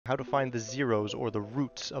how to find the zeros or the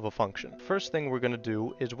roots of a function. First thing we're going to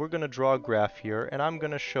do is we're going to draw a graph here, and I'm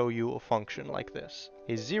going to show you a function like this.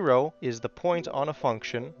 A zero is the point on a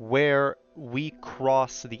function where we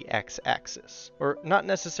cross the x-axis. Or not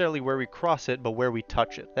necessarily where we cross it, but where we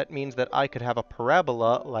touch it. That means that I could have a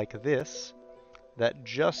parabola like this that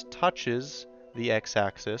just touches the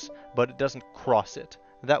x-axis, but it doesn't cross it.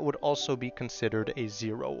 That would also be considered a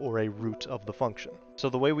zero or a root of the function. So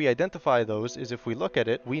the way we identify those is if we look at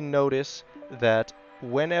it, we notice that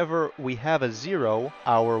whenever we have a zero,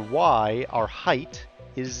 our y, our height,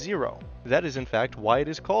 is zero. That is in fact why it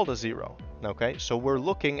is called a zero. Okay, so we're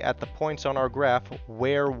looking at the points on our graph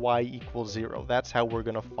where y equals zero. That's how we're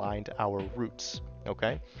going to find our roots.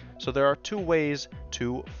 Okay, so there are two ways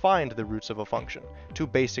to find the roots of a function. Two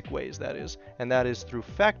basic ways, that is. And that is through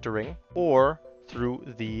factoring or through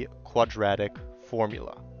the quadratic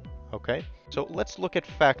formula. Okay, so let's look at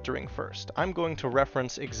factoring first. I'm going to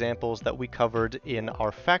reference examples that we covered in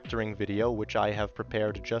our factoring video, which I have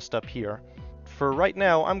prepared just up here. For right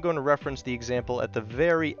now, I'm going to reference the example at the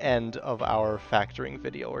very end of our factoring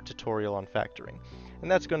video or tutorial on factoring.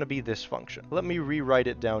 And that's going to be this function. Let me rewrite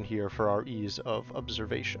it down here for our ease of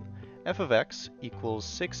observation. F of x equals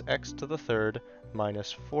 6x to the third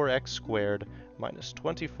minus 4x squared minus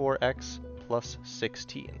 24x plus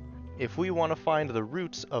 16. If we want to find the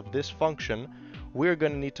roots of this function, we're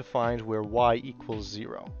going to need to find where y equals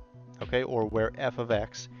 0, okay, or where f of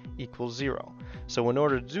x equals 0. So in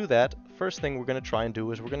order to do that, first thing we're going to try and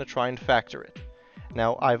do is we're going to try and factor it.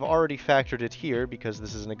 Now, I've already factored it here because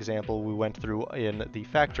this is an example we went through in the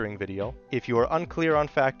factoring video. If you are unclear on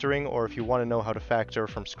factoring, or if you want to know how to factor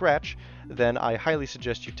from scratch, then I highly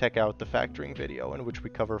suggest you check out the factoring video, in which we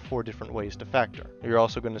cover 4 different ways to factor. You're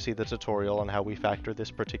also going to see the tutorial on how we factor this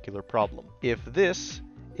particular problem. If this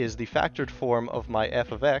is the factored form of my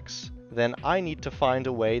f of x, then I need to find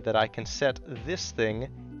a way that I can set this thing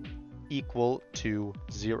equal to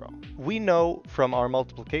 0. We know from our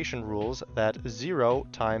multiplication rules that 0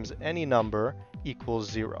 times any number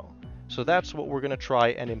equals 0. So that's what we're going to try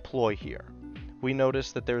and employ here. We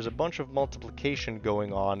notice that there's a bunch of multiplication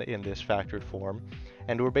going on in this factored form,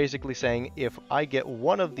 and we're basically saying if I get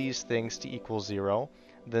one of these things to equal 0,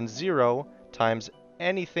 then 0 times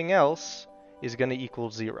anything else is going to equal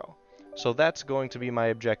 0. So that's going to be my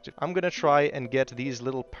objective. I'm going to try and get these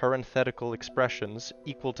little parenthetical expressions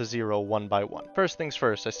equal to 0 one by one. First things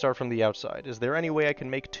first, I start from the outside. Is there any way I can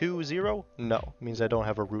make 2 0? No, it means I don't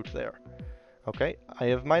have a root there. Okay, I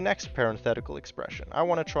have my next parenthetical expression. I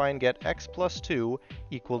want to try and get x plus 2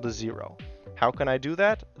 equal to 0. How can I do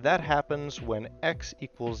that? That happens when x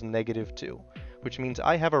equals negative 2, which means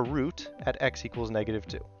I have a root at x equals negative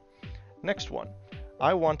 2. Next one.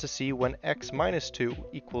 I want to see when x minus 2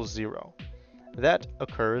 equals 0. That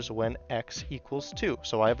occurs when x equals 2.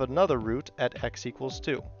 So I have another root at x equals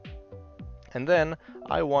 2. And then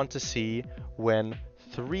I want to see when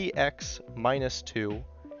 3x minus 2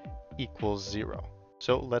 equals 0.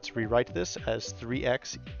 So let's rewrite this as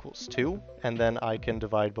 3x equals 2. And then I can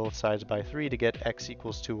divide both sides by 3 to get x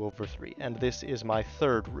equals 2 over 3. And this is my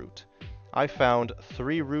third root. I found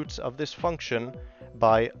 3 roots of this function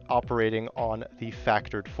by operating on the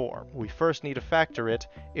factored form. We first need to factor it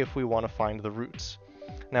if we want to find the roots.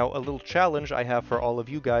 Now, a little challenge I have for all of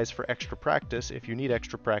you guys for extra practice, if you need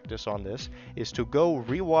extra practice on this, is to go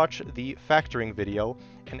rewatch the factoring video,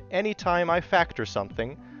 and anytime I factor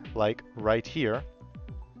something, like right here,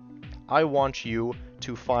 I want you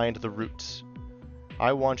to find the roots.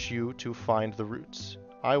 I want you to find the roots.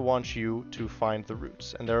 I want you to find the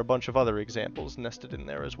roots. And there are a bunch of other examples nested in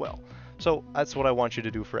there as well. So that's what I want you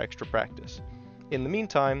to do for extra practice. In the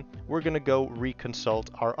meantime, we're going to go reconsult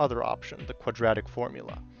our other option, the quadratic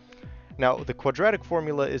formula. Now, the quadratic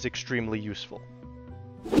formula is extremely useful.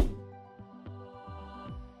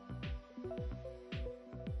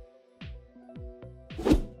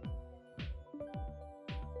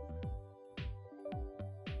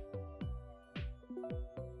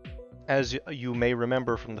 As you may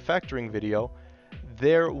remember from the factoring video,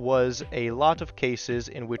 there was a lot of cases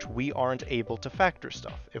in which we aren't able to factor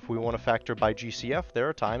stuff. If we want to factor by GCF, there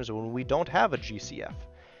are times when we don't have a GCF.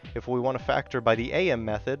 If we want to factor by the AM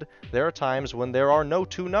method, there are times when there are no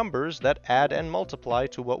two numbers that add and multiply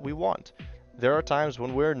to what we want. There are times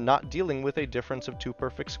when we're not dealing with a difference of 2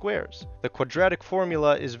 perfect squares. The quadratic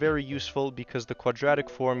formula is very useful because the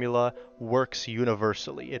quadratic formula works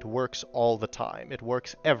universally. It works all the time. It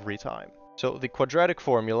works every time. So the quadratic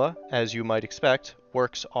formula, as you might expect,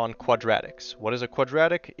 works on quadratics. What is a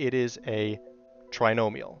quadratic? It is a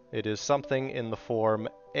trinomial. It is something in the form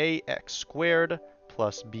ax squared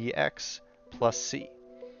plus bx plus c.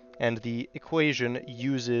 and the equation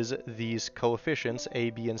uses these coefficients a,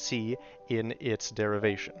 b, and c in its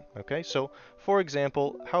derivation. Okay, so for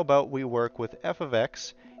example, how about we work with f of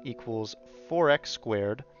x equals 4x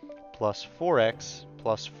squared plus 4x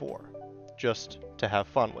plus 4, just to have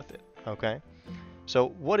fun with it. Okay, so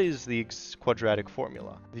what is the quadratic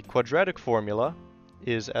formula? The quadratic formula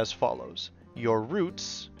is as follows. Your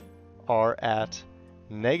roots are at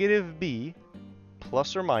negative b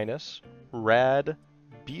plus or minus rad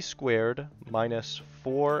b squared minus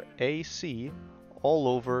 4ac all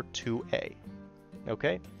over 2a.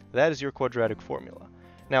 Okay? That is your quadratic formula.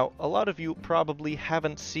 Now, a lot of you probably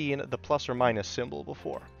haven't seen the plus or minus symbol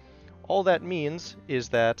before. All that means is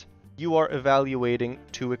that you are evaluating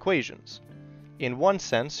two equations. In one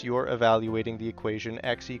sense, you're evaluating the equation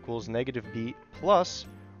x equals negative b plus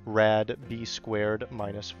rad b squared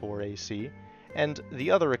minus 4ac, and the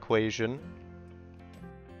other equation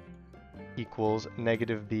equals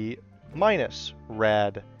negative b minus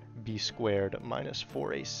rad b squared minus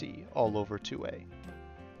 4ac all over 2a.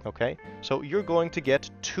 Okay, so you're going to get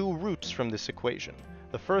two roots from this equation.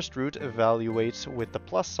 The first root evaluates with the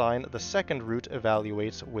plus sign, the second root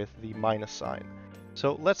evaluates with the minus sign.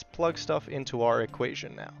 So let's plug stuff into our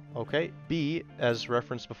equation now, okay? B, as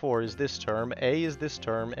referenced before, is this term, A is this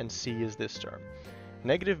term, and C is this term.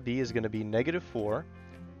 Negative B is going to be negative 4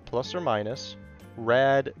 plus or minus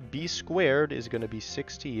rad B squared is going to be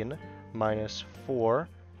 16 minus 4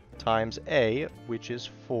 times A, which is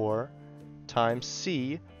 4, times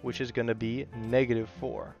C, which is going to be negative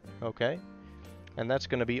 4, okay? And that's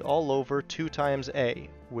going to be all over 2 times A,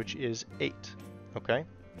 which is 8, okay?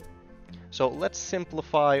 So let's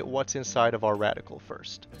simplify what's inside of our radical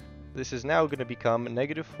first. This is now going to become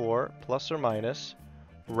negative 4 plus or minus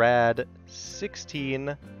rad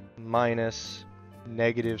 16 minus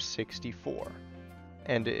negative 64.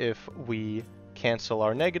 And if we cancel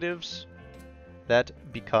our negatives, that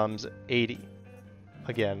becomes 80.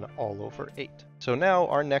 Again, all over 8. So now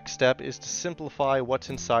our next step is to simplify what's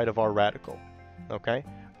inside of our radical. Okay?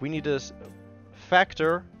 We need to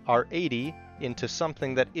factor our 80 into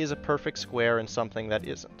something that is a perfect square and something that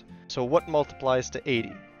isn't. So what multiplies to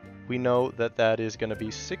 80? We know that that is going to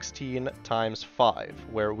be 16 times 5,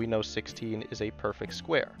 where we know 16 is a perfect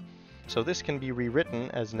square. So this can be rewritten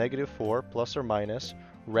as negative 4 plus or minus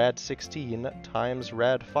rad 16 times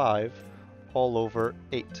rad 5 all over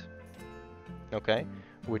 8. Okay?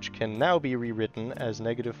 Which can now be rewritten as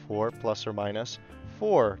negative 4 plus or minus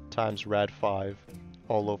 4 times rad 5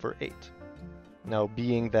 all over 8. Now,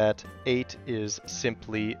 being that 8 is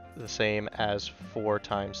simply the same as 4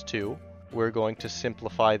 times 2, we're going to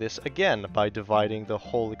simplify this again by dividing the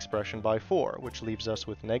whole expression by 4, which leaves us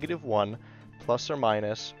with negative 1 plus or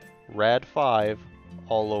minus rad 5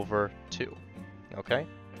 all over 2. Okay?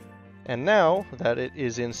 And now that it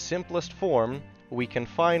is in simplest form, we can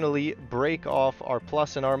finally break off our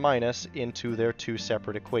plus and our minus into their two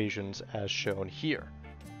separate equations as shown here.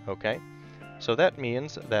 Okay? So that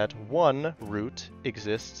means that one root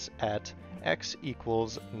exists at x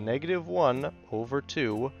equals negative 1 over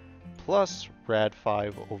 2 plus rad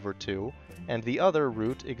 5 over 2, and the other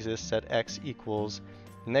root exists at x equals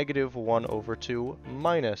negative 1 over 2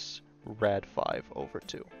 minus rad 5 over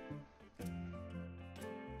 2.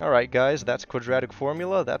 Alright guys, that's quadratic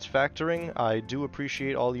formula, that's factoring. I do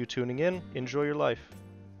appreciate all you tuning in. Enjoy your life.